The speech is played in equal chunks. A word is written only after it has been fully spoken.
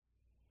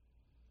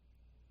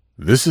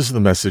This is the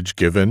message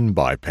given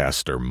by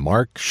Pastor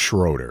Mark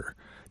Schroeder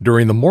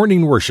during the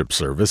morning worship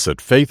service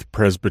at Faith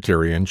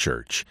Presbyterian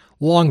Church,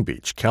 Long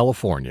Beach,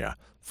 California,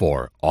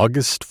 for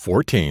August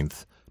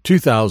 14th,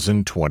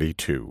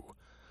 2022.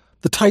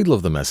 The title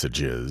of the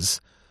message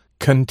is,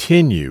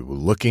 Continue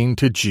Looking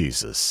to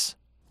Jesus.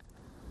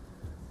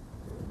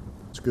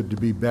 It's good to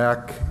be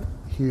back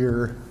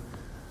here.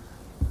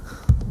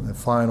 The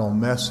final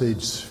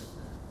message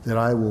that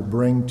I will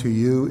bring to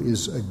you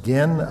is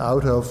again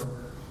out of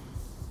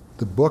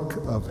the book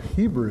of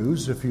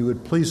Hebrews. If you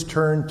would please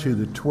turn to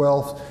the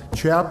 12th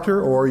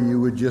chapter, or you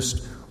would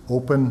just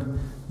open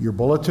your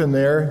bulletin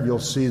there. You'll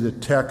see the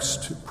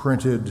text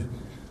printed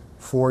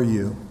for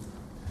you.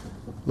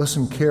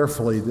 Listen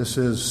carefully. This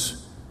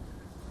is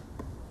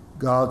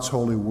God's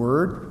holy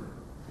word.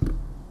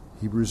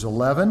 Hebrews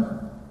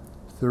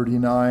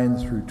 11:39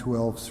 through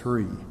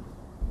 12:3.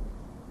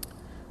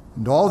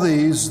 And all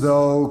these,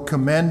 though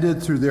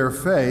commended through their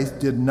faith,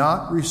 did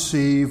not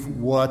receive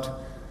what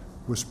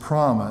was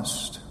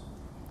promised,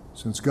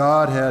 since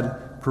God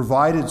had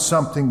provided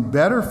something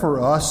better for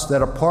us,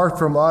 that apart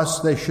from us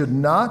they should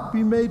not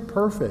be made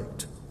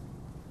perfect.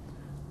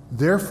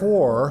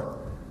 Therefore,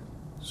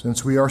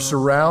 since we are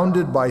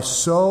surrounded by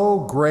so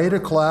great a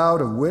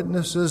cloud of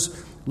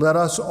witnesses, let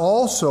us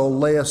also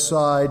lay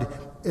aside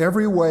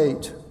every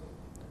weight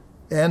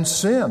and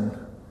sin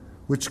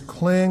which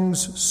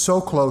clings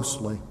so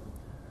closely,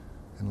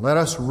 and let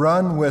us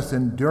run with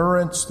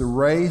endurance the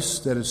race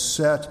that is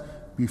set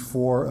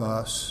before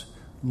us,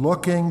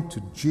 looking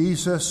to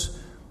Jesus,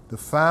 the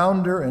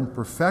founder and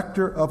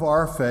perfecter of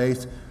our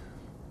faith,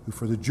 who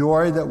for the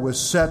joy that was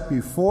set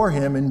before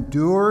him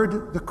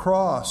endured the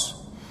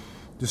cross,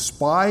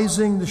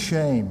 despising the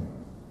shame,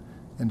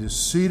 and is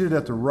seated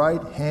at the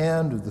right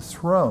hand of the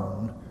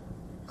throne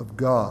of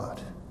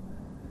God.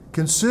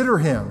 Consider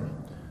him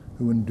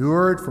who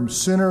endured from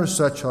sinners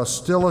such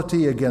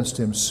hostility against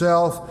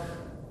himself,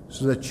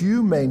 so that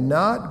you may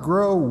not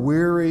grow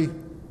weary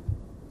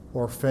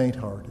or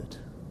faint-hearted.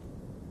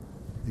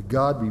 May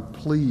God be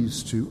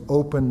pleased to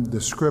open the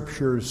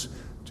Scriptures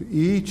to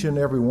each and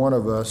every one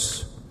of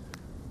us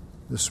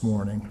this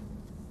morning.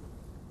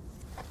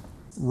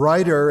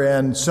 Writer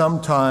and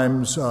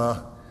sometimes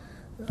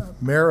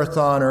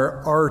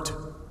marathoner Art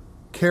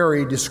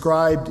Carey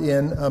described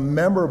in a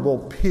memorable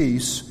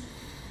piece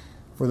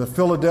for the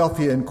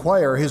Philadelphia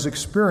Inquirer his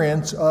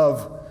experience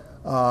of,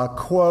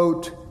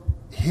 quote,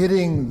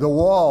 hitting the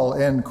wall,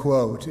 end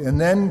quote,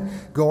 and then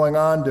going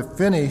on to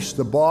finish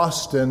the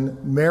Boston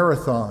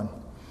Marathon.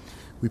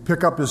 We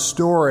pick up his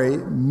story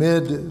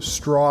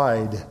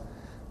mid-stride.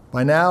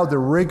 By now, the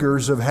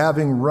rigors of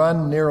having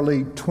run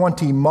nearly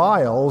 20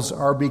 miles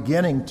are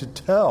beginning to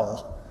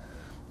tell.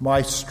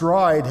 My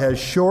stride has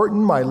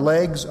shortened, my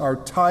legs are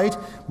tight,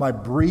 my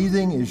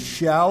breathing is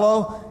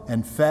shallow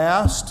and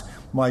fast,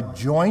 my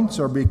joints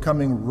are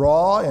becoming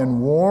raw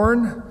and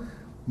worn.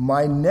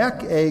 My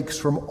neck aches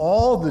from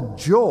all the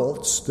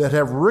jolts that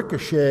have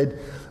ricocheted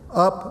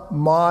up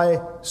my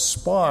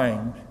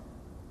spine.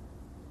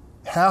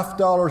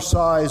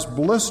 $50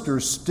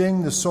 blisters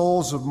sting the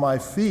soles of my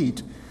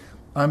feet.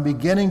 I'm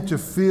beginning to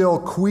feel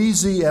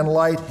queasy and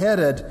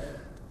lightheaded.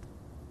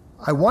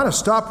 I want to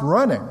stop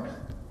running.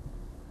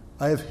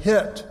 I have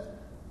hit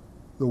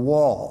the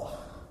wall.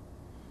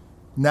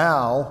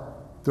 Now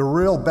the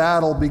real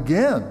battle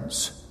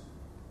begins.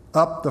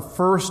 Up the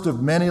first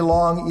of many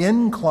long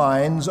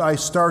inclines, I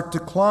start to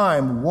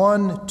climb.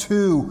 1,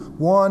 2,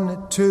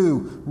 1,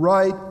 2,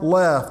 right,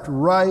 left,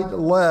 right,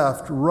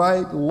 left,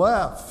 right,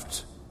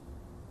 left.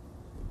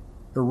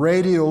 A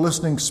radio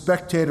listening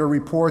spectator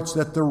reports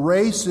that the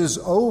race is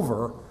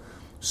over.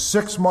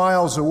 6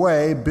 miles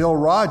away, Bill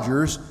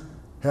Rogers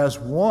has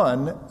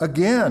won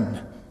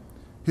again.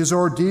 His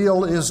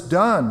ordeal is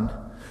done.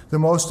 The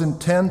most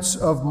intense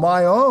of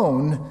my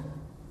own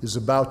is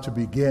about to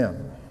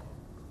begin.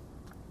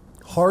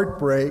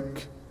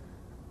 Heartbreak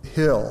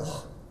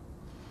Hill.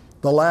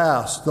 The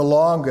last, the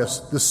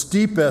longest, the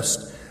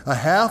steepest, a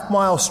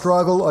half-mile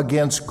struggle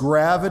against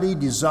gravity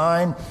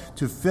designed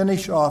to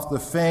finish off the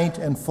faint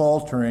and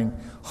faltering.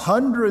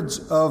 Hundreds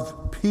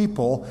of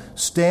people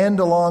stand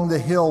along the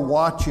hill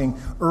watching,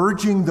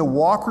 urging the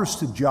walkers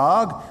to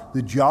jog,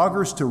 the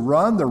joggers to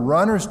run, the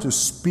runners to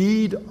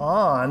speed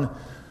on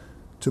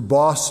to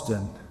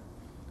Boston.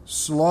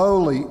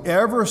 Slowly,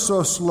 ever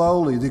so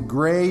slowly, the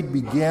grade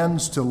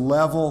begins to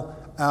level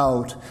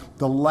out.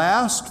 The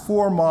last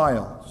 4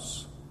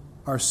 miles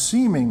are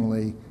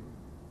seemingly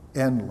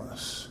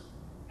endless.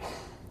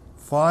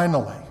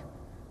 Finally,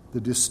 the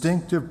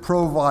distinctive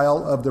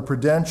profile of the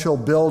Prudential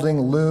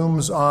building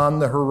looms on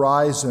the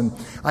horizon.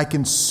 I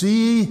can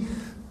see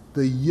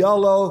the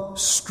yellow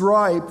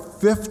stripe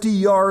 50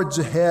 yards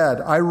ahead.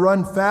 I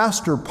run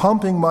faster,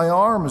 pumping my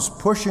arms,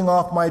 pushing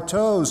off my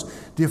toes,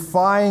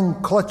 defying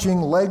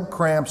clutching leg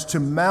cramps to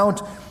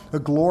mount a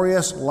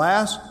glorious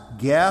last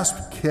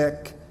gasp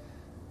kick.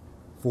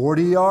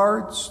 40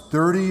 yards,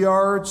 30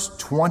 yards,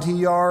 20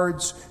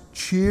 yards,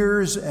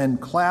 cheers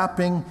and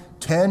clapping,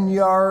 10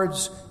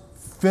 yards,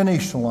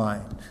 finish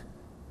line,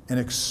 an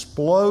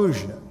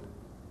explosion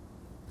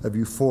of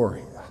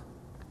euphoria.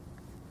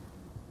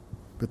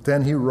 But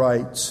then he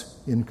writes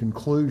in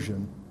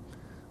conclusion,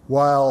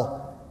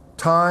 while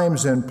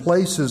times and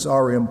places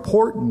are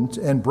important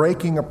and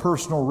breaking a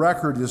personal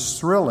record is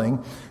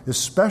thrilling,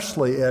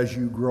 especially as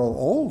you grow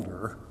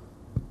older,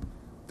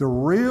 the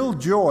real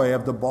joy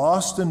of the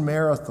Boston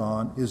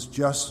Marathon is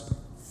just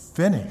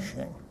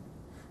finishing,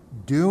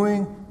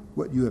 doing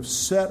what you have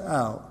set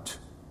out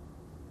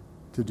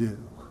to do.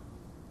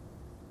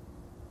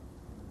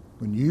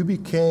 When you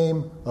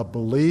became a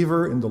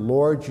believer in the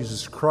Lord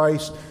Jesus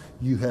Christ,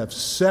 you have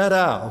set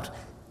out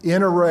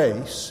in a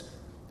race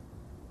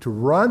to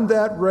run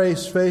that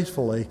race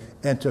faithfully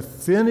and to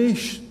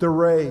finish the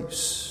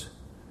race.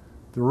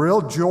 The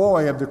real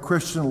joy of the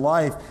Christian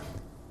life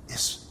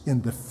is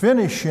in the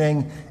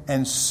finishing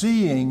and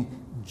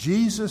seeing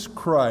Jesus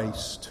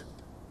Christ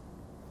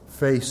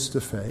face to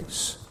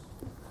face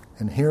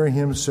and hearing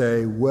him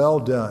say, "Well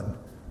done,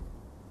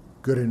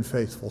 good and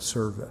faithful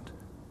servant."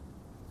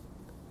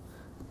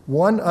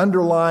 One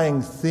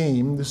underlying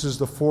theme, this is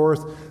the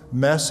fourth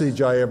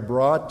message I have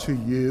brought to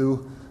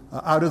you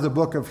out of the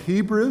book of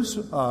Hebrews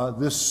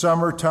this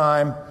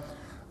summertime.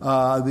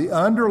 The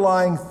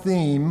underlying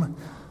theme,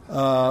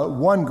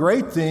 one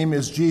great theme,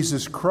 is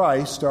Jesus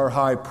Christ, our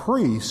high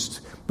priest.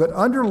 But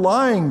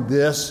underlying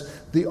this,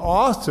 the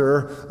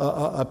author,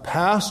 a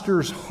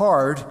pastor's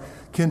heart,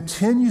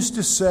 continues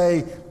to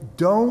say,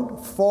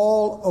 don't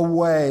fall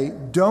away,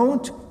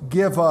 don't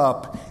give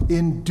up,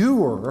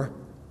 endure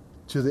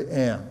to the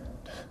end.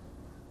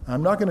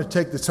 I'm not going to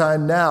take the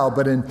time now,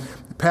 but in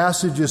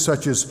passages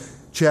such as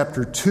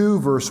chapter 2,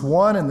 verse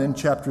 1, and then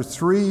chapter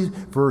 3,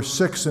 verse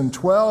 6 and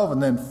 12,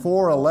 and then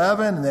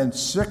 4:11, and then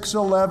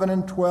 6:11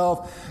 and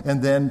 12,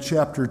 and then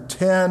chapter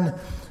 10,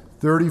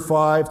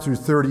 35 through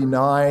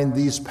 39,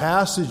 these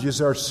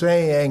passages are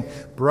saying,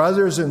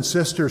 brothers and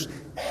sisters,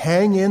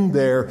 hang in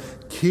there,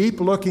 keep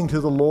looking to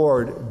the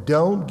Lord,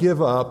 don't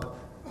give up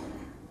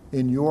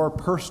in your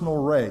personal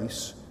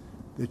race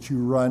that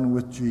you run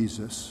with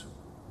Jesus.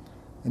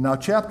 And now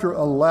chapter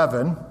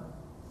 11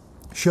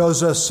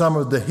 shows us some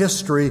of the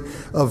history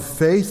of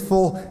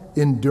faithful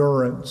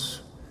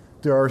endurance.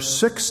 There are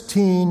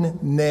 16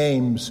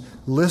 names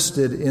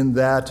listed in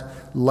that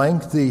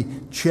lengthy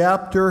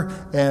chapter,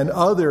 and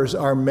others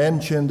are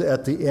mentioned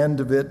at the end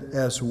of it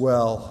as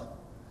well.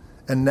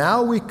 And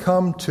now we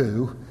come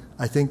to,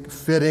 I think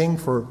fitting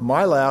for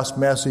my last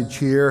message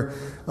here,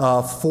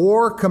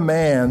 4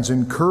 commands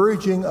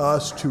encouraging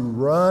us to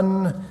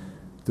run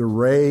the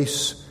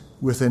race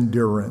with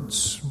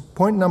endurance.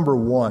 Point number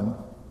 1.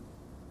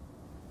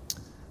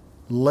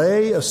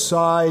 Lay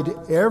aside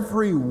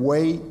every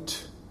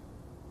weight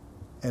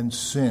and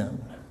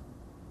sin.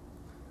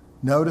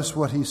 Notice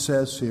what he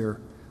says here,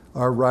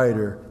 our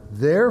writer.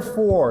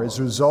 Therefore, as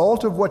a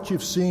result of what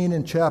you've seen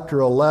in chapter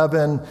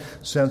 11,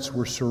 since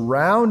we're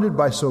surrounded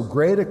by so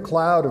great a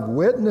cloud of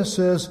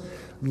witnesses,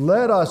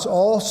 let us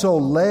also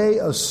lay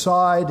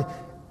aside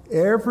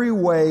every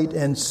weight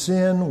and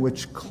sin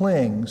which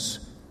clings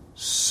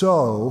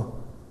so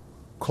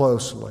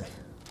closely.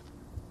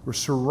 We're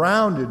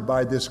surrounded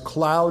by this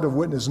cloud of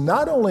witnesses,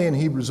 not only in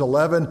Hebrews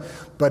 11,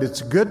 but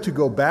it's good to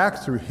go back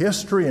through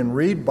history and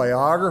read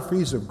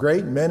biographies of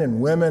great men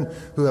and women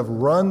who have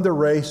run the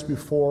race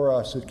before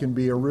us. It can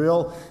be a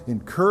real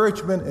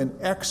encouragement and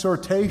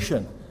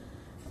exhortation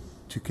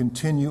to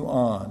continue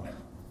on.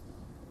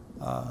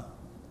 A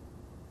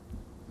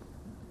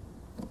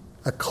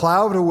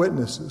cloud of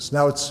witnesses.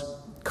 Now, it's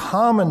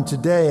common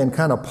today and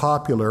kind of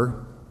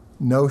popular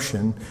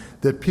notion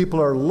that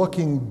people are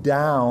looking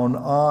down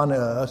on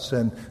us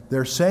and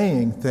they're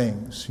saying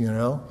things,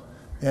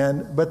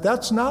 but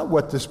that's not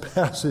what this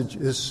passage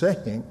is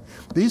saying.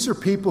 These are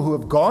people who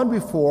have gone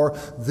before,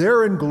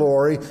 they're in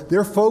glory,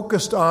 they're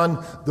focused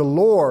on the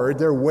Lord,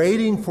 they're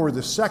waiting for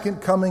the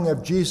second coming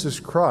of Jesus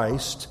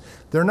Christ.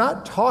 They're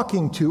not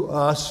talking to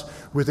us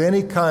with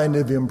any kind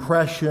of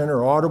impression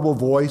or audible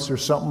voice or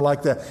something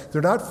like that.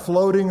 They're not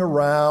floating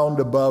around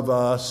above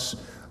us,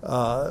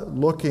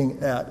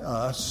 looking at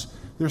us.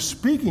 They're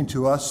speaking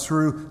to us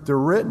through the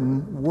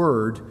written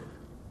word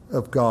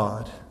of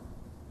God.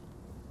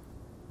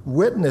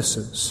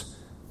 Witnesses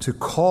to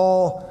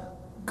call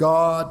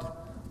God,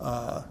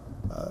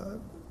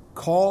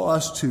 call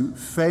us to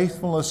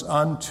faithfulness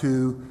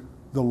unto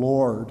the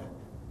Lord,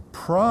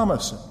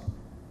 promising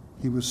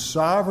He was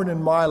sovereign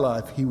in my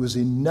life. He was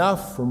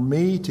enough for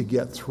me to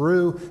get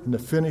through and to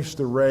finish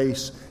the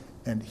race,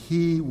 and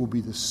He will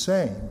be the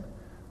same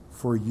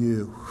for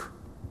you.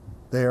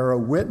 They are a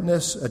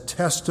witness, a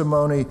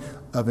testimony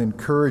of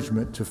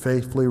encouragement to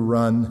faithfully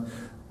run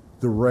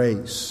the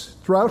race.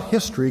 Throughout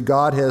history,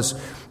 God has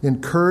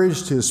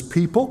encouraged His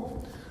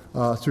people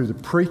through the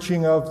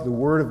preaching of the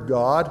Word of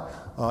God.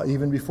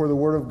 Even before the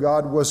Word of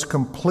God was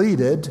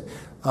completed,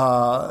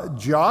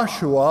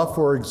 Joshua,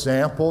 for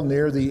example,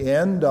 near the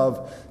end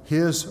of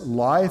his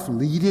life,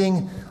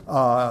 leading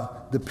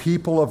the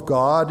people of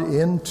God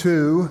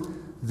into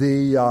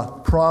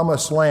the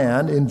promised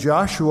land, in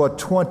Joshua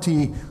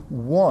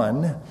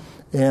 21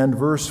 and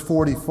verse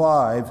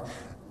 45,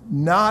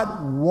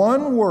 not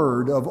one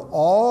word of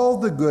all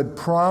the good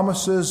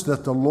promises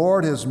that the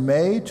Lord has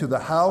made to the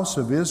house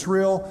of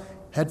Israel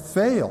had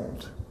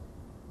failed.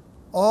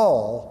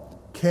 All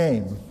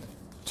came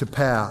to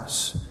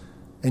pass.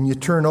 And you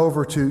turn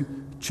over to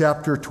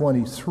chapter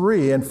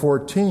 23 and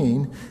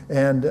 14,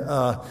 and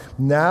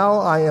now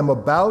I am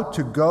about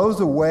to go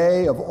the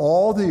way of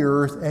all the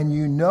earth, and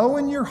you know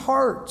in your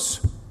hearts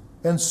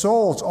and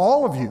souls,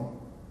 all of you,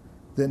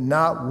 that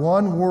not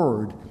one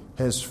word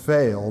has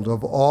failed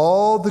of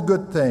all the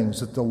good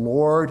things that the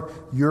Lord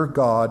your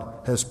God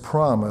has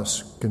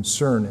promised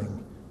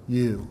concerning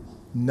you.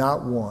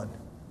 Not one.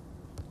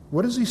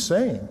 What is he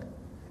saying?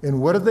 And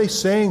what are they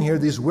saying here,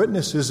 these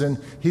witnesses in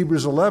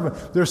Hebrews 11?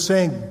 They're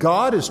saying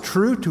God is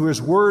true to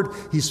his word.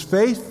 He's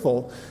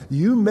faithful.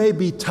 You may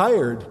be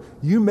tired.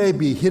 You may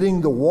be hitting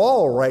the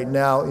wall right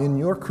now in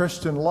your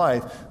Christian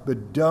life,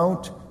 but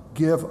don't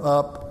give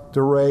up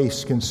the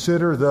race.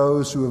 Consider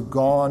those who have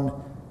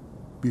gone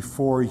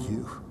before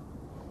you.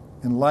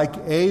 And like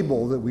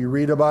Abel, that we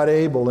read about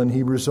Abel in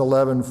Hebrews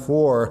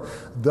 11:4,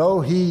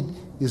 though he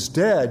is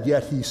dead,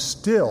 yet he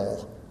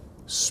still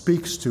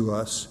speaks to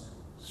us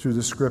through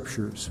the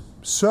Scriptures.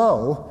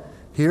 So,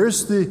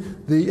 here's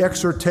the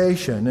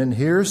exhortation, and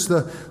here's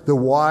the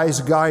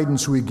wise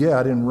guidance we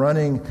get in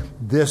running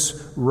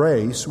this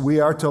race. We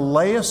are to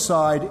lay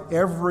aside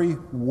every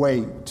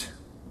weight.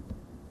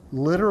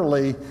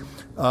 Literally,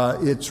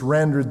 it's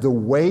rendered the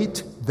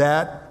weight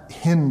that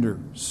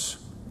hinders.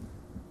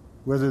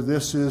 Whether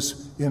this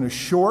is in a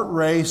short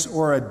race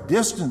or a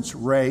distance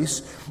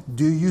race,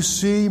 do you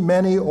see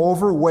many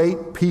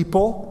overweight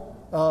people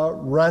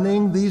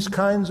running these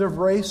kinds of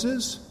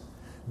races?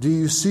 Do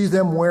you see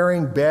them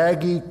wearing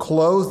baggy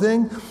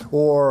clothing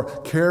or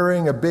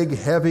carrying a big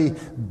heavy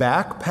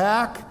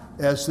backpack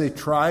as they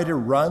try to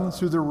run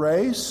through the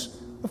race?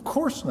 Of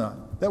course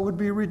not. That would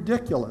be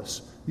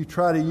ridiculous. You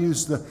try to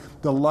use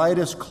the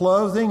lightest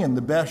clothing and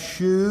the best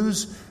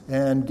shoes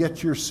and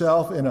get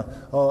yourself in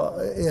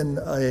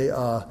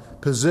a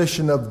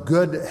position of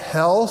good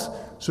health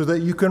so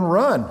that you can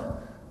run,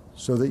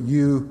 so that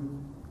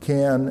you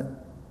can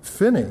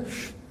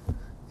finish.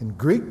 In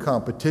Greek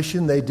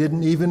competition, they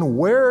didn't even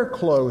wear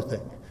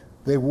clothing.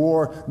 They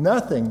wore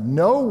nothing,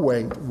 no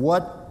weight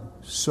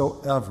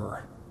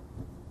whatsoever.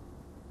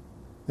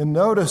 And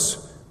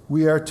notice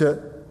we are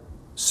to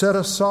set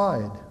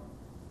aside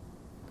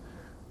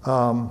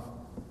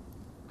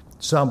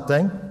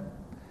something,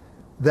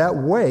 that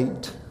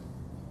weight,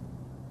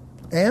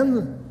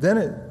 and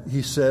then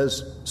he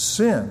says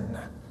sin.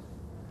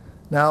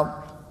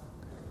 Now,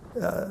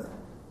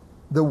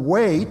 the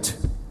weight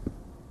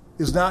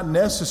is not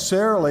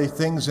necessarily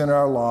things in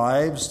our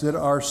lives that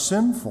are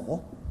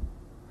sinful,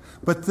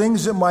 but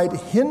things that might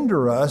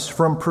hinder us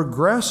from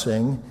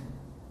progressing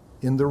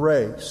in the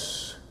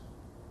race.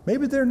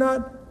 Maybe they're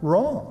not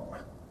wrong.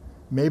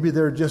 Maybe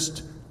they're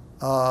just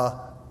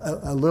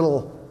a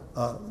little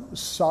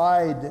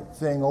side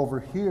thing over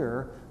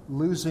here,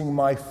 losing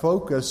my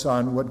focus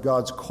on what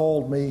God's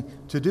called me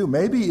to do.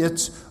 Maybe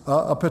it's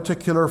a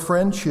particular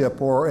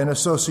friendship or an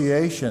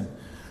association.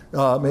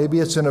 Maybe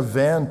it's an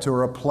event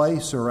or a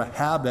place or a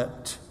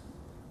habit,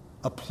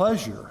 a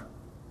pleasure,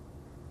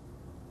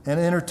 an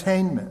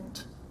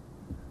entertainment.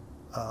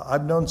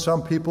 I've known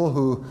some people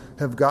who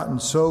have gotten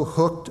so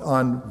hooked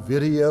on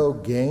video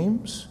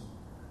games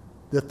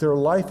that their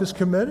life is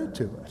committed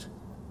to it.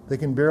 They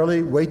can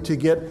barely wait to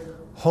get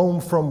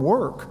home from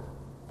work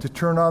to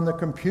turn on the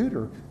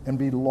computer and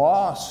be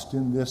lost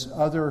in this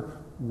other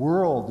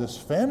world, this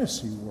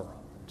fantasy world,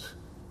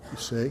 you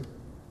see.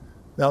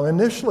 Now,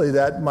 initially,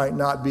 that might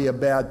not be a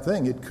bad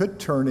thing. It could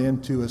turn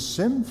into a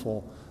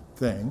sinful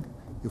thing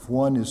if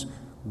one is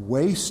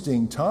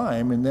wasting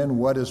time, and then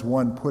what is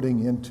one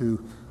putting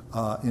into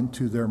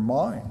their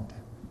mind?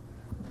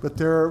 But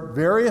there are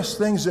various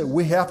things that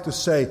we have to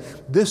say,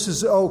 this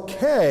is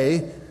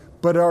okay,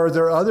 but are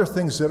there other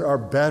things that are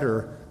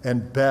better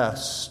and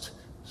best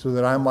so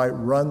that I might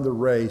run the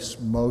race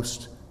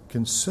most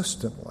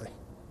consistently?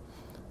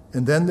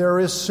 And then there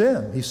is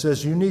sin. He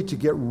says you need to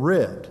get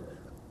rid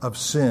of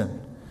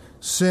sin.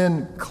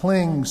 Sin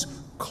clings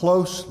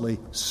closely.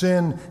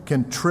 Sin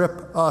can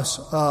trip us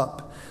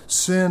up.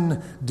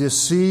 Sin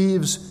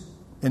deceives,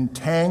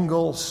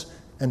 entangles,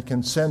 and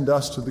can send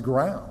us to the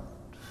ground.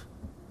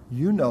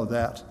 You know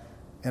that,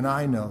 and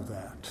I know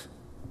that.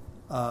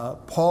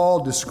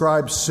 Paul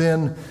describes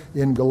sin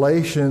in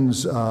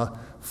Galatians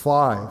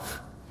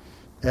 5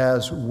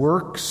 as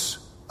works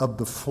of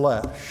the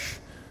flesh.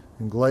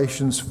 In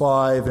Galatians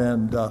 5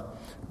 and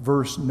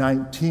verse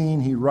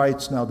 19, he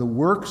writes, now the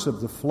works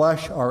of the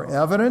flesh are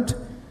evident: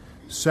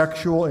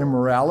 sexual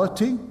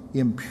immorality,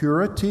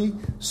 impurity,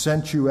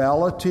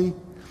 sensuality,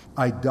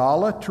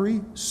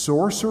 idolatry,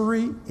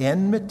 sorcery,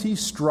 enmity,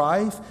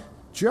 strife,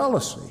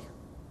 jealousy,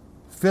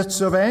 fits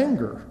of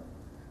anger,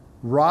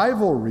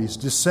 rivalries,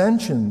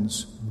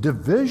 dissensions,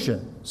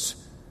 divisions,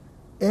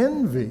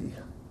 envy,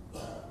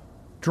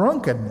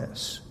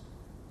 drunkenness,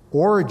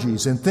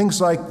 orgies, and things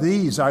like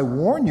these. I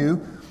warn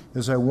you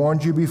as I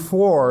warned you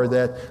before,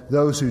 that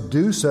those who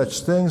do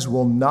such things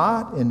will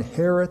not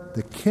inherit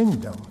the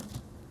kingdom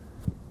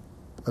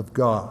of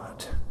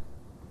God.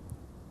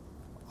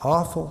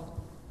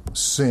 Awful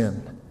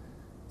sin.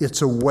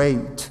 It's a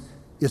weight.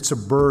 It's a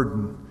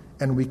burden.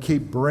 And we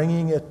keep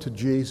bringing it to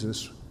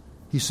Jesus.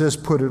 He says,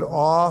 put it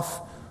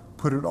off,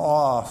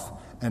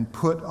 and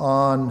put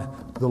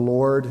on the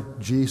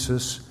Lord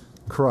Jesus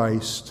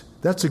Christ.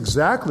 That's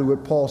exactly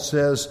what Paul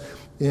says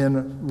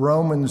in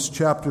Romans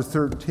chapter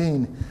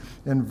 13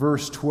 and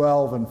verse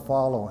 12 and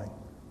following.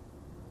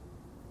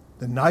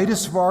 The night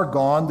is far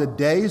gone, the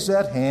day is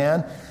at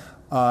hand,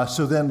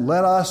 so then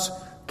let us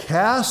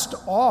cast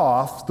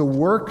off the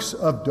works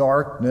of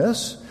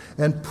darkness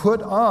and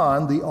put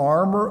on the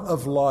armor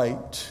of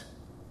light.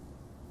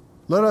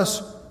 Let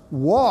us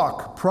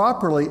walk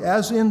properly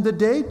as in the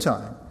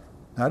daytime,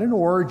 not in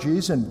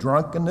orgies and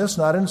drunkenness,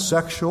 not in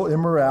sexual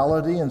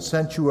immorality and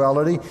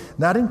sensuality,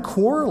 not in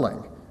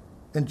quarreling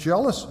and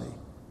jealousy.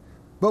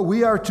 But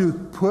we are to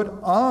put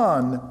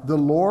on the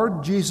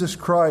Lord Jesus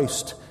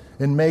Christ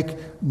and make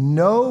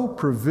no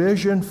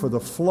provision for the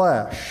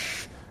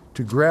flesh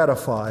to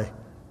gratify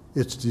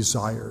its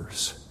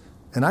desires.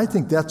 And I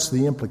think that's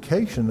the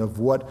implication of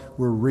what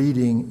we're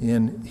reading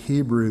in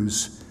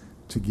Hebrews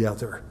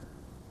together.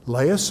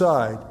 Lay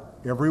aside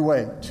every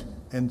weight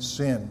and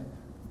sin.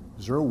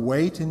 Is there a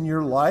weight in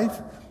your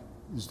life?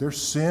 Is there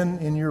sin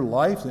in your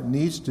life that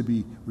needs to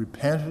be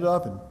repented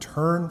of and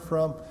turned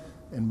from?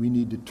 And we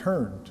need to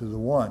turn to the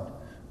one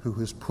who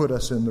has put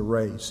us in the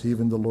race,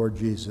 even the Lord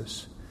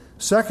Jesus.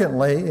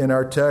 Secondly, in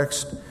our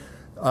text,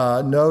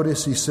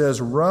 notice he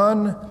says,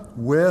 run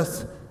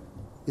with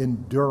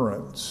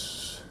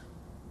endurance.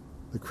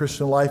 The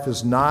Christian life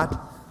is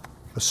not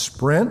a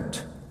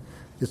sprint.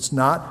 It's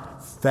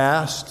not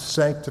fast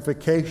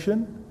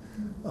sanctification.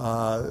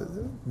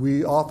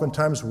 We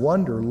oftentimes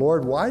wonder,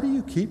 Lord, why do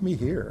you keep me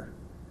here?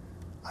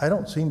 I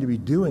don't seem to be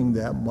doing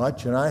that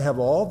much, and I have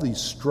all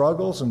these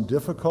struggles and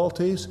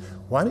difficulties.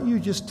 Why don't you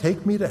just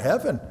take me to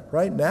heaven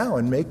right now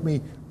and make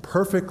me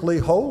perfectly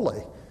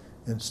holy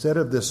instead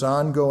of this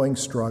ongoing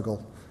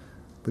struggle?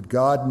 But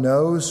God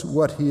knows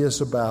what he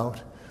is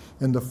about.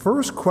 And the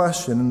first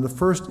question and the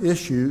first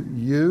issue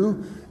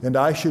you and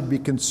I should be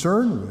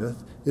concerned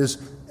with is,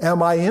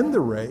 am I in the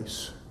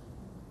race?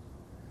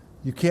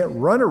 You can't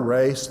run a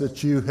race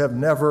that you have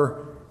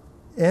never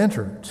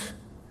entered.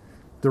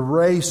 The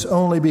race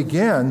only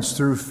begins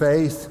through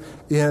faith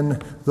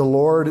in the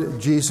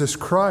Lord Jesus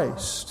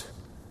Christ.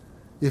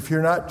 If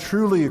you're not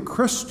truly a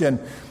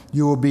Christian,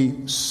 you will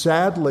be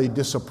sadly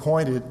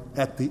disappointed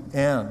at the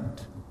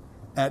end,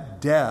 at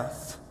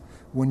death,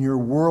 when your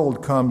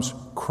world comes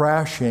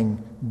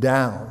crashing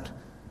down.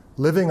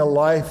 Living a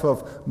life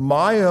of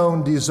my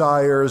own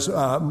desires,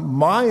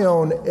 my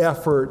own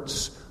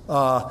efforts,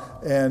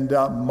 and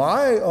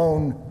my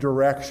own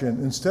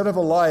direction, instead of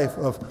a life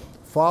of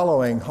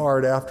following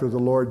hard after the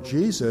Lord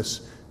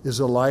Jesus, is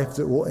a life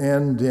that will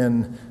end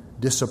in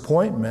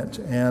disappointment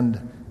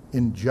and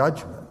in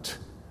judgment.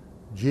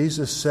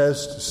 Jesus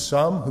says to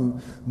some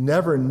who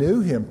never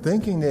knew him,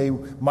 thinking they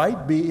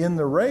might be in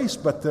the race,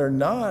 but they're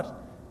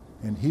not,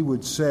 and he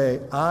would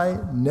say, I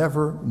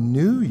never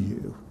knew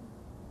you.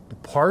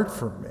 Depart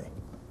from me,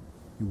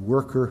 you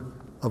worker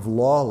of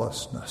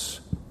lawlessness.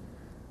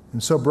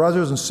 And so,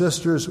 brothers and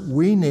sisters,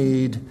 we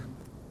need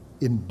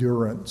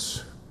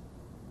endurance.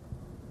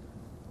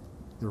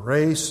 The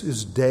race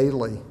is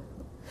daily.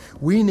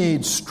 We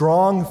need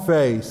strong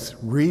faith.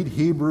 Read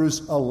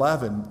Hebrews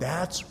 11.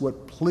 That's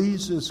what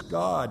pleases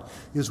God,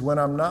 is when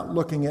I'm not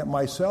looking at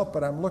myself,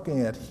 but I'm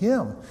looking at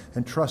him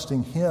and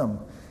trusting him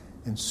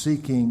and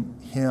seeking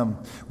him.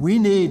 We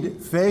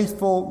need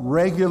faithful,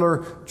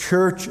 regular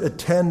church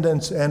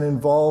attendance and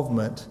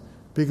involvement,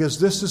 because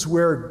this is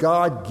where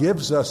God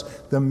gives us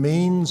the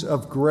means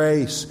of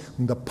grace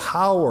and the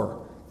power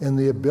and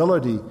the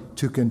ability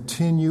to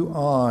continue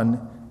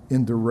on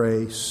in the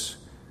race.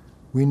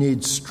 We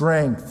need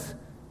strength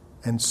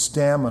and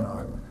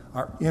stamina,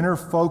 our inner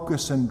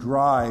focus and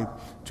drive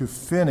to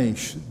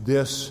finish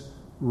this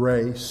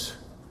race.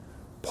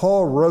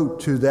 Paul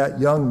wrote to that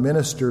young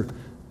minister,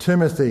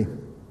 Timothy,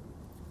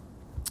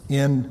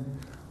 in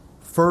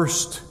 2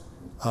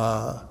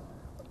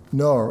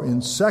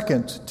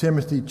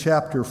 Timothy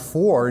chapter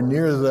 4,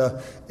 near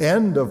the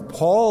end of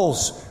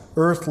Paul's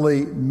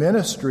earthly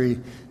ministry,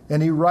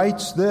 and he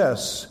writes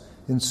this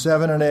in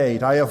 7 and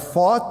 8, I have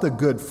fought the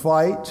good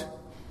fight,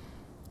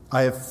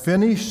 I have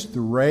finished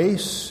the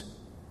race,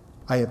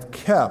 I have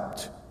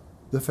kept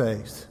the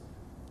faith.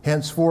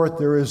 Henceforth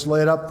there is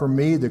laid up for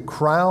me the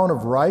crown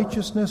of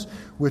righteousness,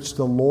 which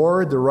the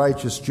Lord, the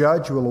righteous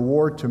judge, will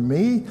award to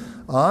me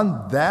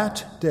on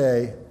that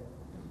day,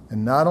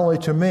 and not only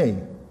to me,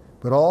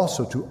 but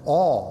also to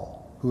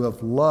all who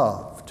have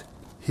loved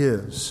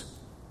his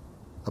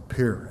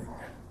appearing.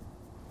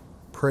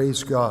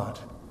 Praise God.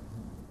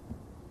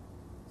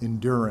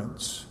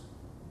 Endurance.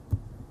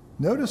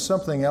 Notice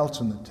something else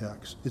in the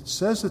text. It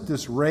says that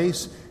this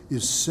race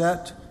is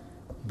set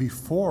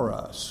before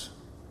us.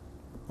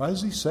 Why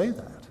does he say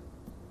that?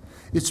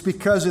 It's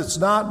because it's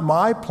not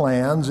my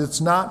plans,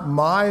 it's not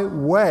my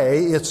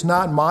way, it's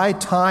not my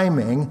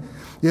timing.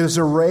 It is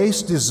a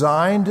race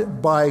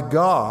designed by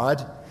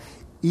God.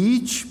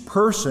 Each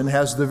person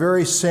has the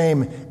very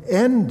same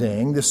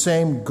ending, the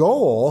same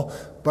goal,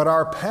 but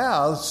our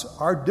paths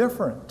are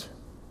different.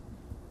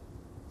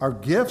 Our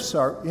gifts,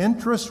 our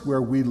interests,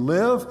 where we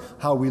live,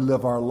 how we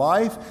live our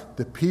life,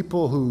 the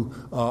people who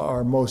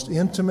are most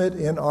intimate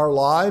in our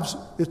lives,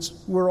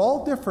 we're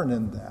all different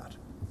in that.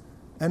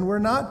 And we're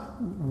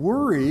not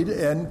worried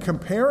and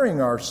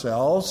comparing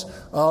ourselves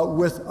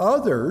with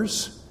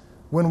others.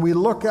 When we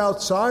look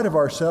outside of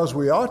ourselves,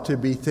 we ought to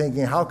be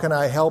thinking, how can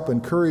I help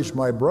encourage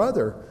my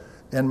brother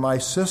and my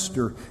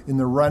sister in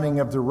the running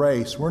of the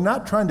race? We're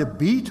not trying to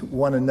beat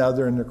one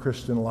another in the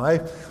Christian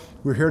life.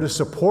 We're here to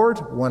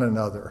support one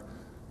another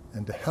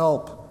and to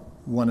help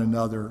one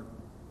another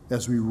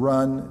as we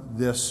run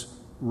this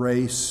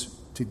race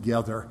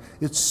together.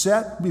 It's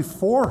set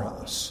before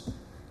us,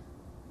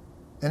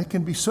 and it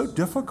can be so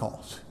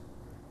difficult.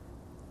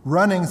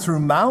 Running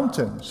through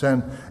mountains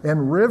and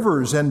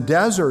rivers and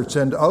deserts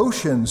and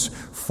oceans,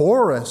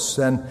 forests,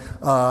 and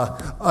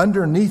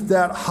underneath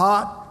that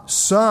hot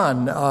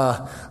sun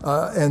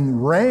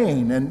and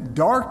rain and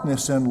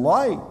darkness and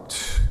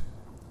light,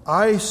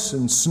 ice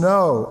and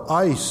snow,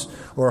 ice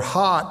or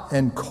hot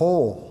and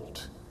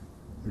cold.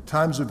 There are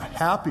times of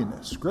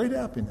happiness, great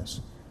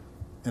happiness,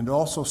 and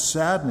also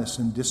sadness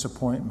and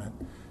disappointment,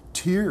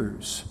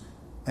 tears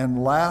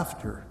and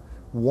laughter,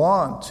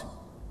 want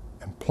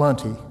and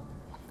plenty,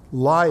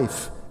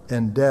 life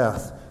and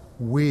death.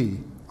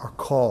 We are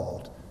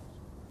called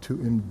to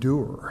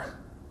endure.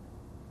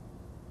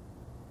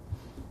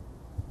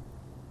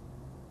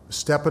 A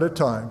step at a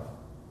time,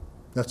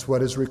 that's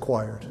what is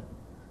required.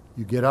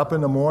 You get up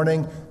in the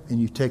morning and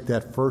you take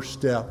that first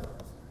step.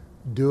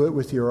 Do it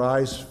with your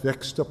eyes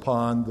fixed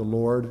upon the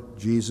Lord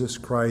Jesus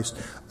Christ,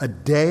 a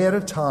day at a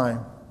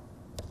time.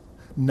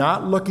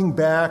 Not looking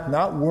back,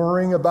 not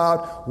worrying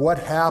about what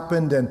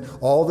happened and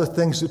all the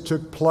things that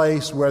took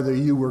place, whether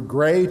you were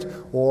great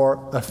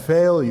or a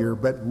failure,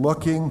 but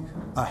looking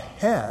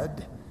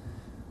ahead,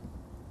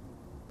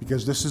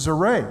 because this is a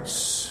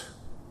race.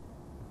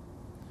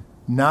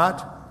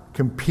 Not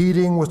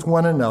competing with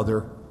one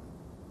another,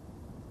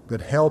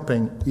 but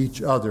helping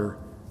each other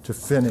to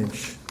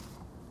finish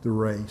the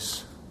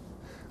race.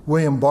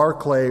 William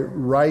Barclay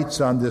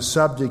writes on this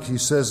subject, he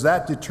says,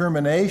 that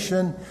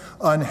determination,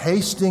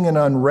 unhasting and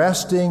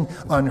unresting,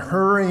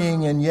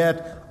 unhurrying and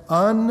yet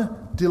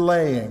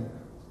undelaying,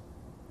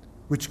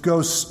 which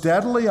goes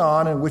steadily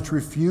on and which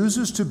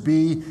refuses to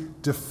be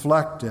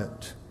deflected.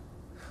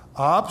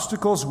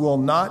 Obstacles will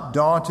not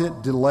daunt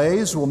it,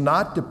 delays will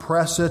not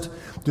depress it,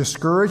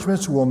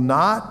 discouragements will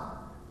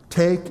not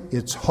take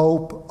its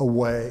hope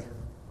away.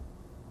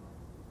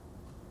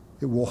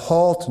 It will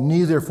halt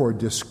neither for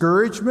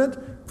discouragement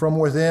from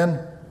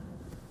within,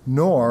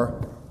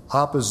 nor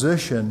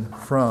opposition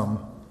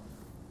from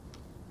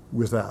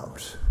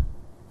without.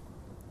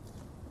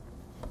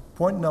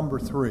 Point number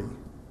 3.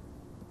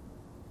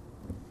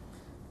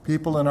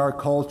 People in our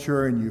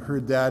culture, and you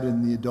heard that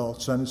in the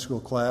adult Sunday school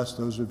class,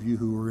 those of you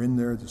who were in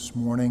there this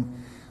morning,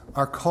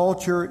 our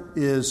culture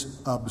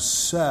is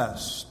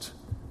obsessed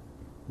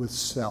with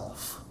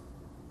self.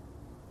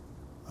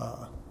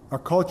 Our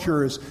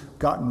culture has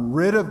gotten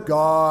rid of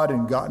God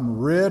and gotten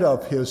rid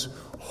of His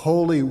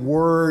holy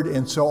word,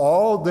 and so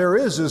all there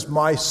is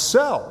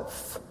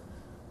myself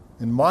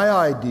and my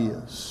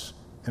ideas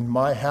and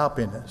my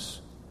happiness.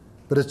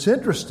 But it's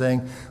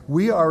interesting,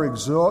 we are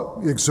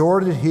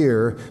exhorted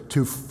here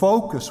to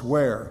focus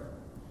where?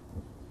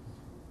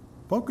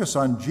 Focus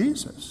on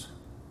Jesus.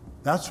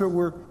 That's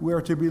where we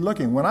are to be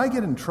looking. When I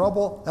get in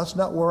trouble, that's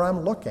not where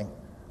I'm looking.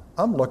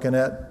 I'm looking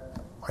at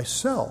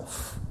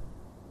myself.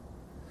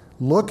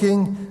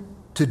 Looking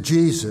to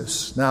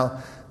Jesus.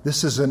 Now,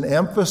 this is an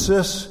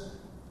emphasis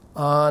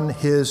on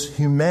His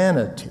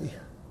humanity.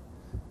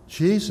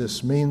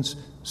 Jesus means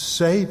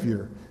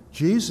Savior.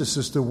 Jesus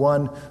is the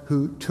one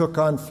who took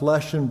on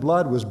flesh and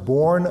blood, was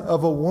born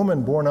of a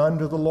woman, born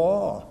under the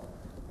law,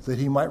 that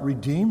He might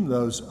redeem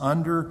those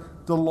under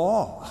the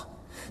law.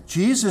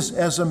 Jesus,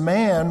 as a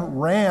man,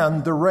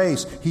 ran the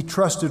race. He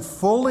trusted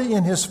fully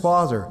in His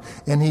Father,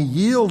 and He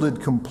yielded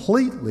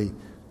completely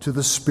to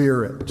the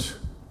Spirit,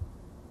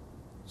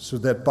 so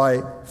that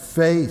by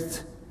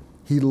faith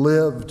He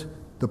lived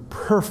the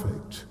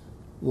perfect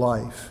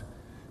life,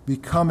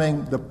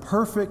 becoming the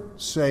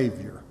perfect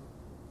Savior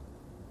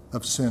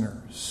of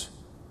sinners.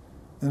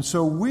 And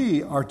so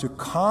we are to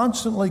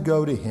constantly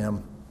go to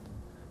Him,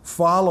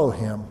 follow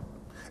Him,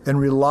 and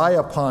rely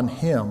upon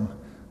Him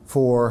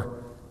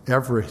for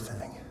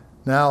everything.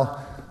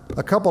 Now,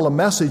 a couple of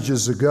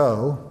messages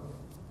ago,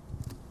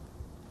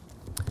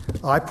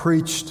 I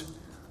preached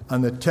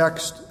on the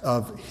text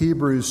of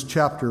Hebrews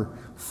chapter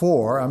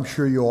 4. I'm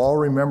sure you all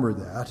remember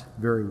that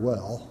very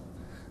well.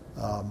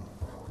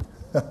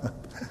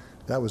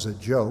 That was a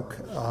joke.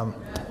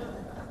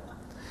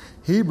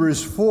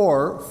 Hebrews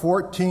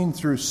 4:14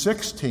 through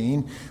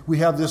 16, we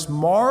have this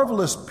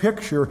marvelous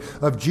picture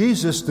of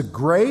Jesus, the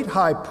great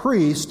high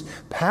priest,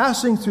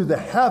 passing through the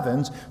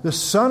heavens, the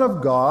Son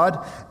of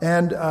God,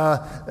 and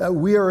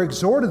we are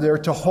exhorted there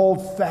to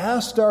hold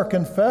fast our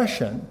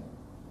confession.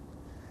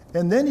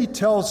 And then he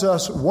tells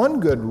us one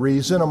good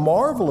reason, a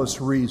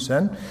marvelous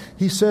reason.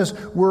 He says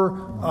we're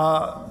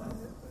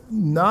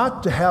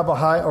not to have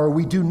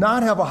we do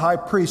not have a high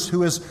priest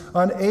who is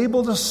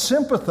unable to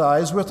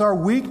sympathize with our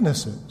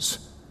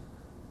weaknesses,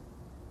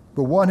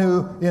 but one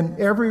who in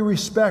every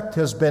respect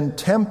has been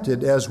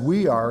tempted as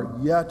we are,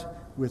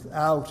 yet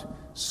without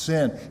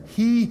sin.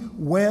 He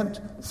went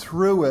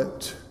through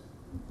it,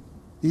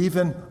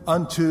 even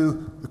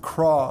unto the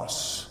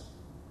cross,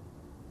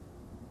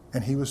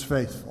 and he was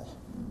faithful.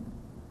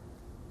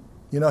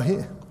 You know,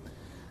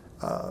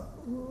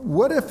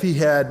 what if he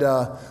had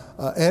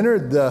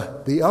entered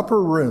the upper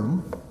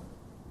room,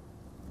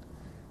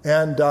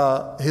 and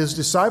his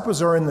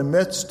disciples are in the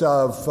midst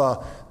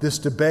of this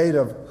debate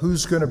of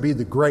who's going to be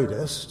the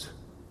greatest,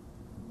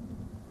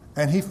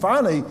 and he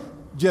finally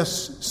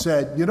just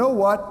said, you know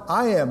what,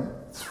 I am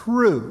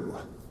through.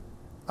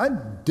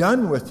 I'm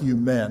done with you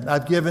men.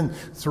 I've given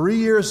 3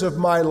 years of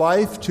my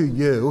life to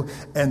you,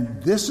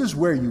 and this is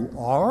where you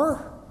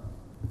are?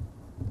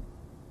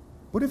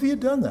 What if he had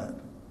done that?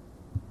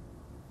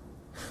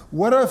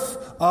 What if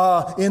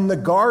in the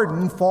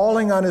garden,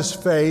 falling on his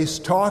face,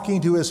 talking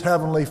to his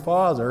heavenly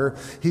Father,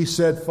 he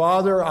said,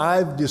 Father,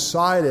 I've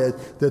decided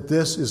that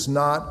this is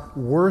not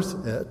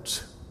worth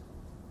it.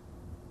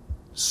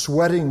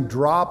 Sweating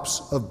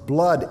drops of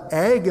blood,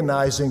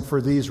 agonizing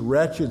for these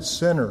wretched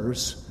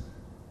sinners,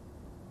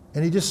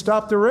 and he just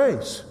stopped the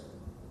race.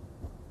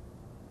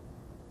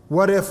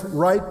 What if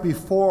right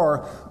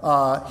before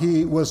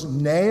he was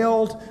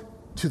nailed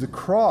to the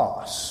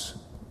cross,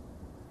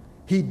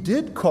 he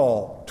did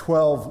call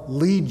 12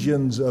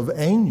 legions of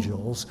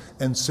angels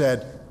and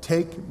said,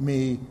 take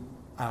me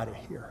out of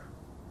here.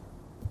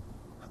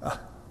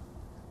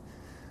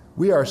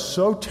 We are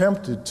so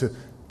tempted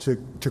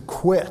to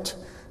quit.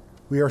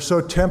 We are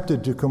so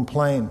tempted to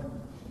complain.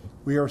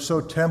 We are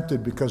so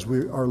tempted because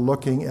we are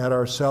looking at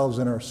ourselves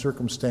and our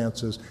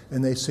circumstances,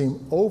 and they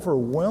seem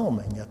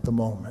overwhelming at the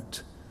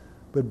moment.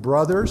 But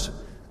brothers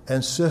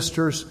and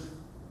sisters,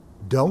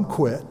 don't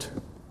quit.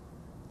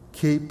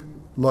 Keep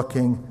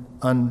looking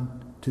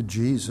unto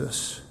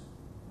Jesus.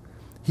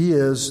 He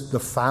is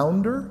the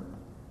founder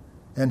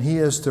and he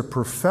is the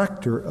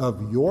perfecter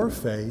of your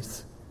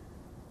faith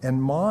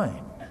and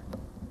mine.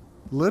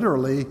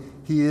 Literally,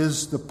 he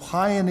is the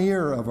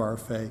pioneer of our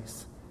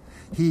faith.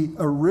 He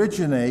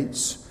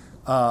originates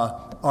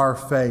our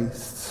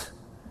faith.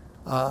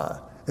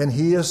 And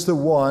he is the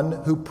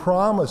one who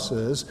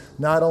promises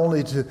not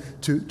only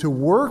to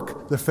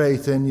work the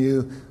faith in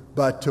you,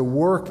 but to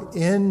work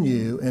in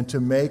you and to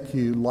make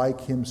you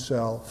like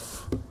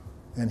himself.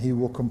 And he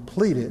will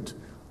complete it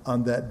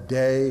on that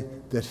day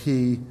that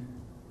he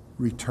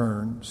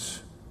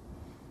returns.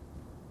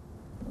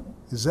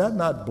 Is that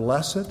not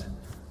blessed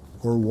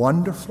or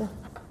wonderful?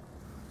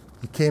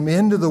 He came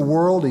into the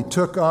world, he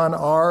took on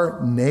our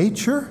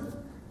nature.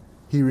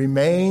 He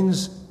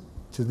remains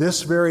to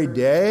this very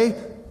day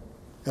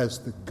as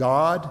the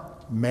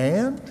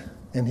God-man.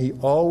 And he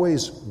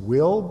always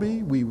will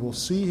be. We will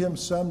see him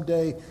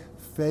someday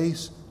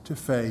face to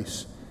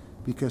face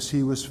because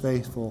he was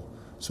faithful.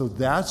 So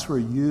that's where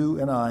you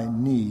and I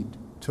need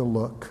to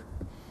look.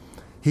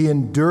 He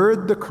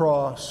endured the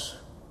cross.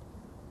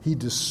 He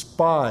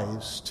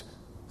despised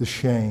the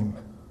shame.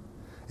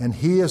 And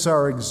he is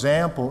our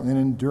example in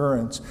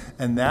endurance.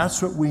 And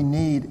that's what we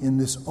need in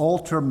this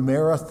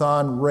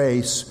ultra-marathon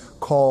race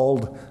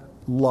called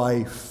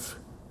life.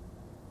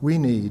 We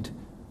need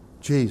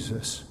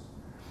Jesus.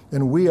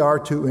 And we are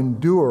to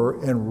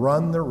endure and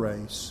run the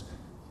race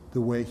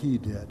the way he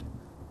did,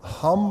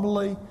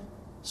 humbly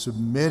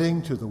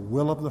submitting to the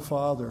will of the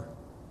Father,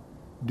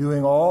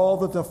 doing all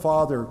that the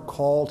Father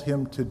called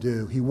him to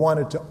do. He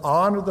wanted to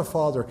honor the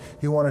Father.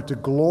 He wanted to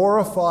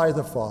glorify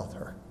the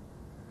Father.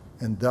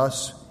 And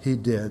thus he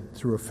did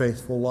through a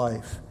faithful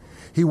life.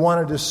 He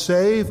wanted to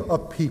save a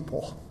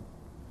people,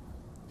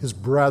 his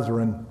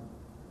brethren,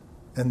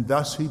 and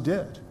thus he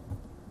did.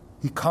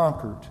 He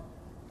conquered.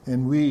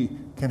 And we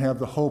can have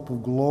the hope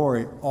of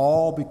glory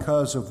all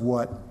because of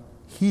what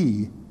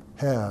he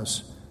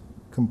has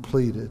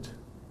completed.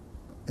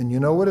 And you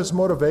know what his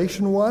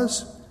motivation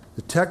was?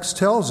 The text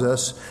tells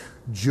us,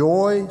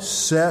 joy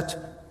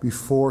set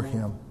before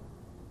him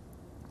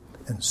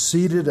and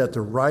seated at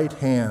the right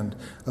hand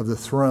of the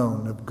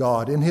throne of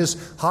God. In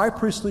his high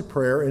priestly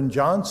prayer in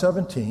John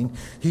 17,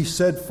 he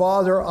said,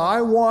 Father,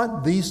 I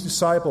want these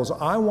disciples,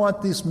 I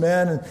want these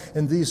men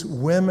and these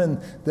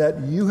women that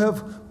you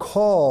have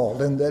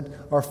called and that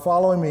are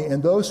following me,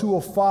 and those who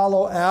will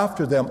follow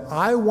after them,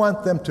 I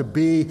want them to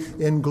be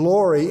in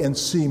glory and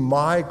see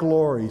my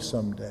glory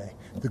someday.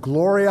 The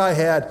glory I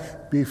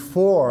had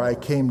before I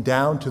came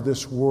down to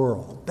this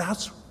world.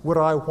 That's what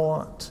I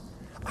want.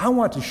 I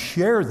want to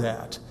share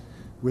that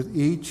with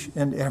each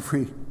and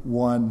every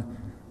one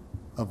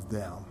of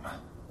them.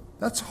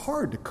 That's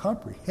hard to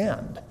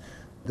comprehend,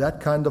 that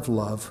kind of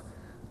love,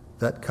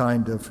 that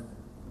kind of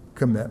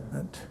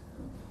commitment.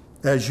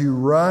 As you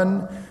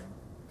run,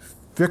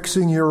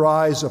 fixing your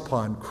eyes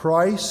upon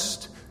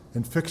Christ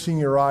and fixing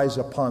your eyes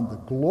upon the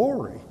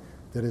glory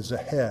that is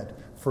ahead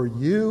for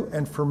you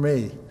and for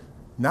me,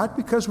 not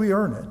because we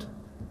earn it,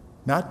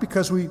 not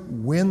because we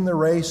win the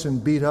race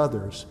and beat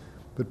others,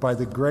 but by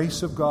the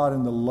grace of God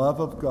and the love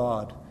of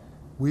God,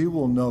 we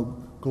will know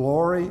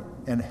glory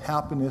and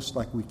happiness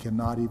like we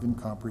cannot even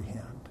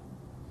comprehend.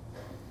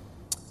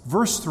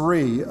 Verse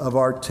 3 of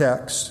our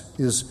text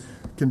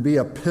can be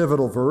a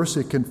pivotal verse.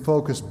 It can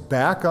focus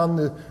back on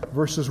the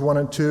verses 1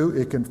 and 2.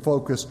 It can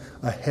focus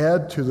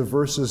ahead to the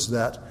verses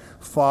that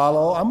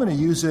follow. I'm going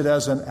to use it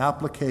as an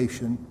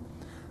application,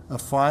 a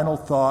final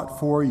thought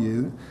for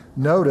you.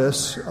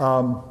 Notice,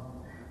 let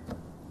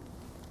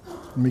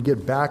me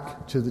get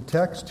back to the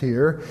text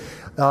here.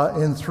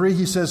 In 3,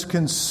 he says,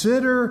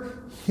 consider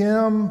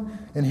him,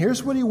 and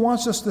here's what he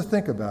wants us to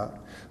think about,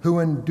 who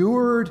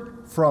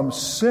endured from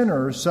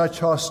sinners such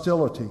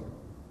hostility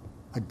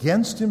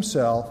against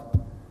himself,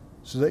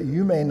 so that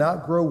you may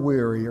not grow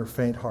weary or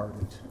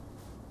faint-hearted.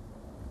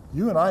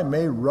 You and I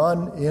may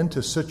run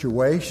into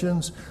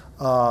situations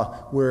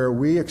where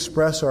we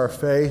express our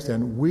faith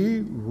and we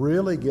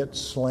really get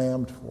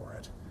slammed for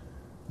it.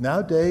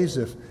 Nowadays,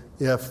 if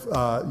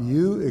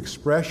you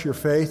express your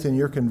faith and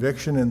your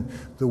conviction in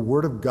the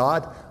Word of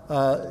God,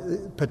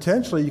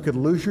 potentially you could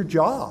lose your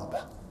job,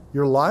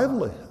 your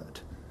livelihood.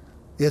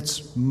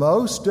 It's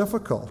most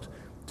difficult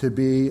to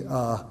be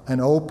an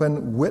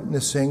open,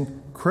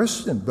 witnessing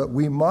Christian, but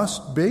we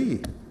must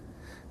be.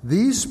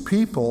 These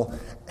people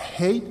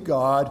hate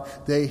God,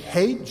 they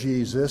hate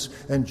Jesus,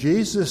 and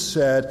Jesus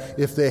said,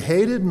 if they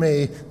hated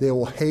me, they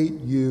will hate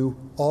you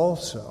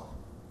also.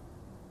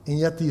 And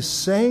yet these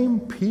same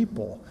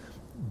people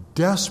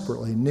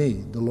desperately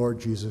need the Lord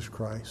Jesus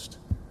Christ.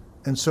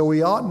 And so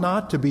we ought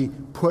not to be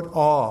put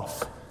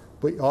off,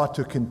 but we ought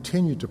to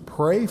continue to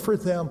pray for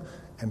them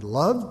and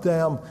love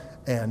them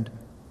and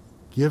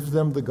give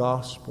them the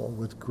gospel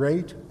with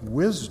great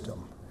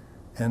wisdom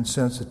and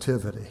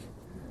sensitivity.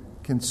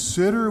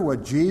 Consider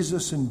what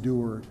Jesus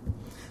endured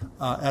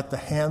at the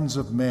hands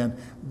of men.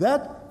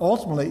 That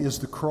ultimately is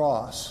the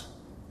cross.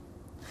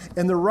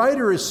 And the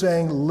writer is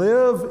saying,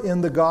 live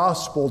in the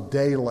gospel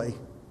daily.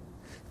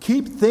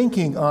 Keep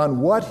thinking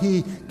on what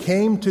he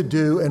came to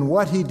do and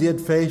what he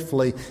did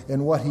faithfully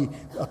and what he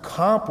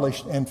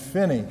accomplished and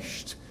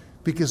finished,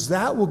 because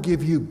that will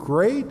give you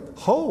great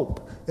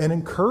hope and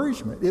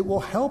encouragement. It will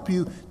help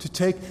you to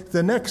take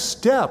the next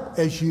step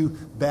as you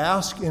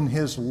bask in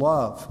his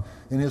love,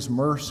 in his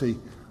mercy,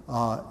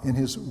 in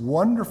his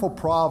wonderful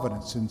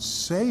providence in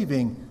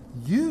saving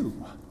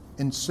you,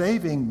 in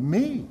saving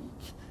me.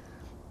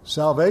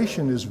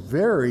 Salvation is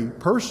very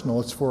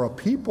personal. It's for a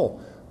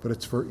people, but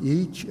it's for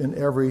each and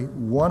every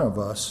one of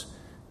us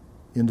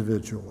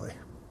individually.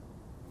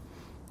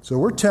 So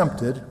we're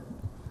tempted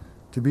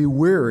to be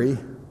weary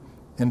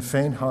and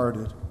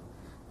faint-hearted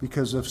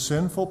because of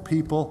sinful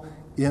people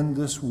in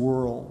this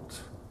world.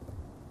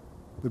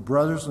 But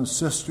brothers and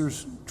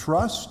sisters,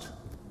 trust,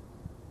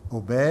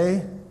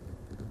 obey,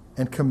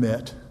 and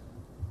commit.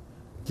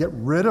 Get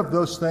rid of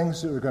those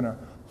things that are going to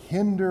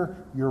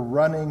hinder your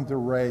running the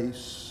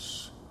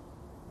race.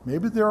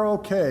 Maybe they're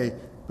okay,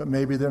 but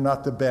maybe they're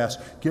not the best.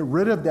 Get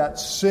rid of that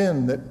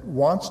sin that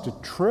wants to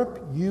trip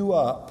you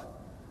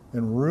up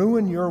and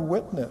ruin your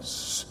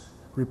witness.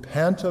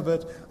 Repent of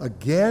it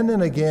again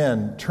and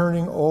again,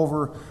 turning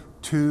over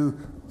to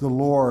the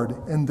Lord,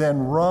 and then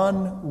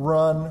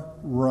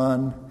run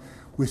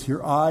with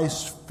your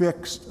eyes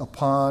fixed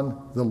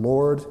upon the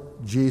Lord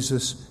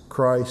Jesus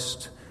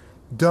Christ.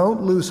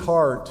 Don't lose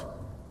heart.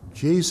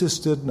 Jesus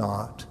did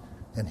not,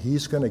 and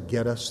he's going to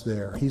get us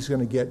there. He's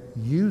going to get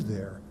you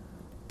there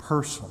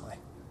personally.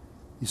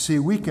 You see,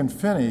 we can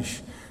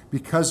finish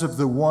because of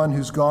the one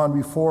who's gone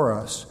before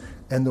us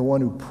and the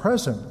one who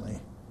presently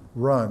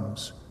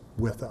runs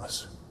with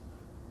us.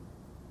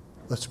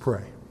 Let's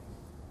pray.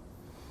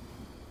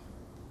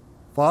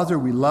 Father,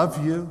 we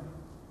love you.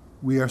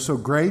 We are so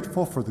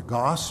grateful for the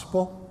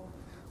gospel.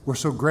 We're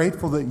so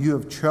grateful that you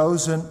have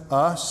chosen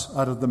us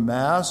out of the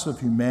mass of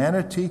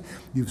humanity.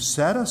 You've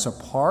set us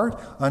apart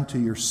unto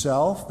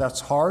yourself. That's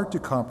hard to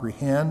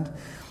comprehend.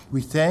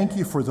 We thank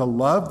you for the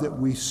love that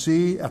we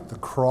see at the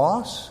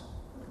cross.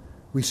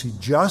 We see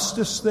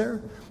justice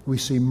there. We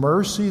see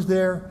mercy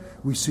there.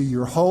 We see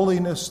your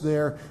holiness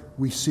there.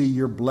 We see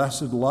your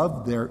blessed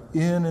love there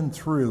in and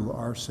through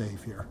our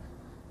Savior.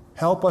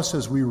 Help us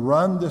as we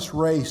run this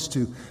race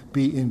to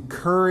be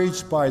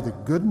encouraged by the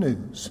good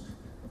news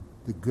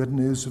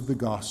of the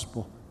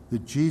gospel,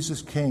 that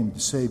Jesus came to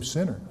save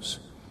sinners,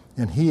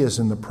 and he is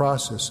in the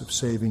process of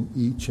saving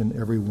each and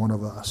every one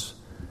of us.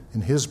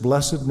 In his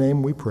blessed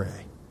name we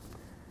pray.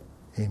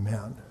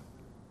 Amen.